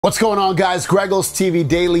What's going on, guys? MIL-STD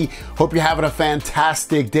Daily. Hope you're having a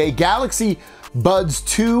fantastic day. Galaxy Buds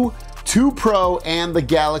 2 Pro and the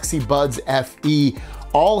Galaxy Buds FE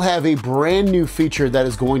all have a brand new feature that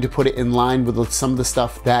is going to put it in line with some of the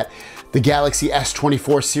stuff that the Galaxy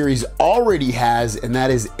S24 series already has, and that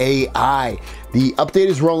is AI. The update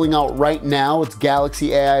is rolling out right now. It's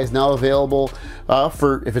Galaxy AI is now available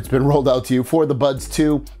for, if it's been rolled out to you, for the Buds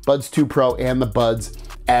 2, Buds 2 Pro, and the Buds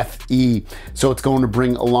FE. So it's going to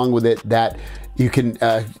bring along with it that you can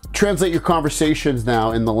translate your conversations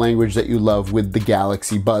now in the language that you love with the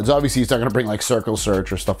Galaxy Buds. Obviously, it's not going to bring like circle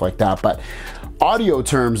search or stuff like that, but audio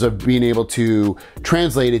terms of being able to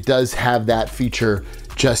translate, it does have that feature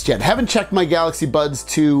just yet. Haven't checked my Galaxy Buds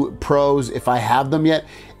 2 Pros if I have them yet.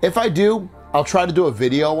 If I do, I'll try to do a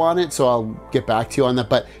video on it, so I'll get back to you on that.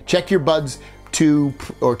 But check your Buds 2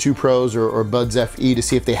 Pros or Buds FE to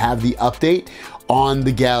see if they have the update on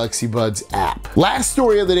the Galaxy Buds app. Last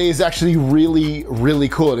story of the day is actually really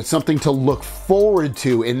cool, and it's something to look forward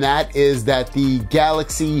to, and that is that the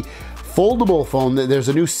Galaxy foldable phone, there's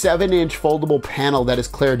a new 7-inch foldable panel that has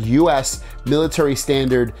cleared US military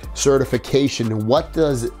standard certification. What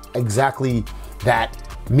does exactly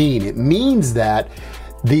that mean? It means that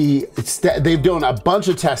they've done a bunch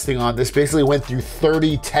of testing on this, basically went through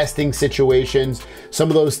 30 testing situations. Some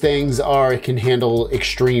of those things are, it can handle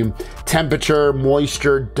extreme temperature,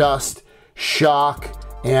 moisture, dust, shock,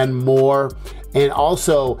 and more. And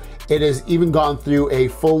also, it has even gone through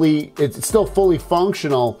it's still fully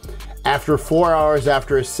functional after 4 hours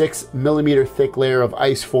after a 6mm thick layer of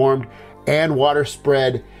ice formed and water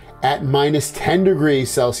spread at -10 degrees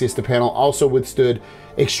Celsius. The panel also withstood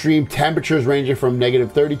extreme temperatures ranging from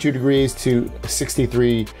 -32 degrees to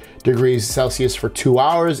 63 degrees Celsius for 2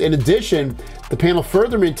 hours. In addition, the panel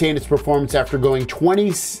further maintained its performance after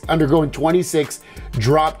undergoing 26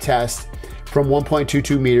 drop tests from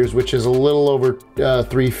 1.22 meters, which is a little over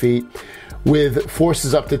 3 feet, with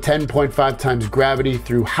forces up to 10.5 times gravity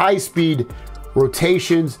through high-speed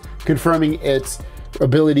rotations, confirming its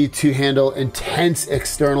ability to handle intense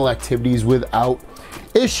external activities without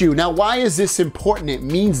issue. Now, why is this important? It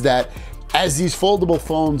means that as these foldable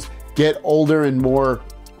phones get older and more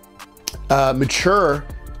mature,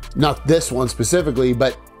 not this one specifically,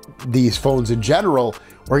 but these phones in general,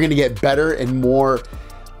 we're going to get better and more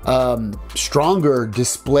stronger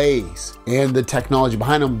displays, and the technology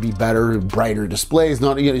behind them will be better, brighter displays.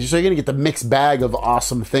 So you're going to get the mixed bag of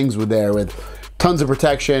awesome things with tons of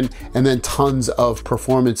protection and then tons of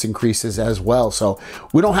performance increases as well. So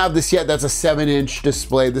we don't have this yet. That's a 7-inch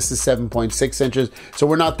display. This is 7.6 inches. So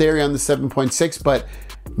we're not there on the 7.6, but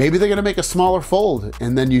maybe they're gonna make a smaller fold,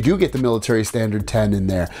 and then you do get the military standard 10 in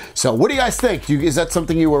there. So what do you guys think? Is that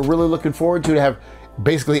something you were really looking forward to have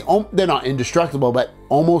basically, they're not indestructible, but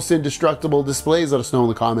almost indestructible displays? Let us know in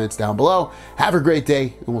the comments down below. Have a great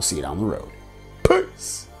day, and we'll see you down the road.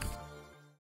 Peace.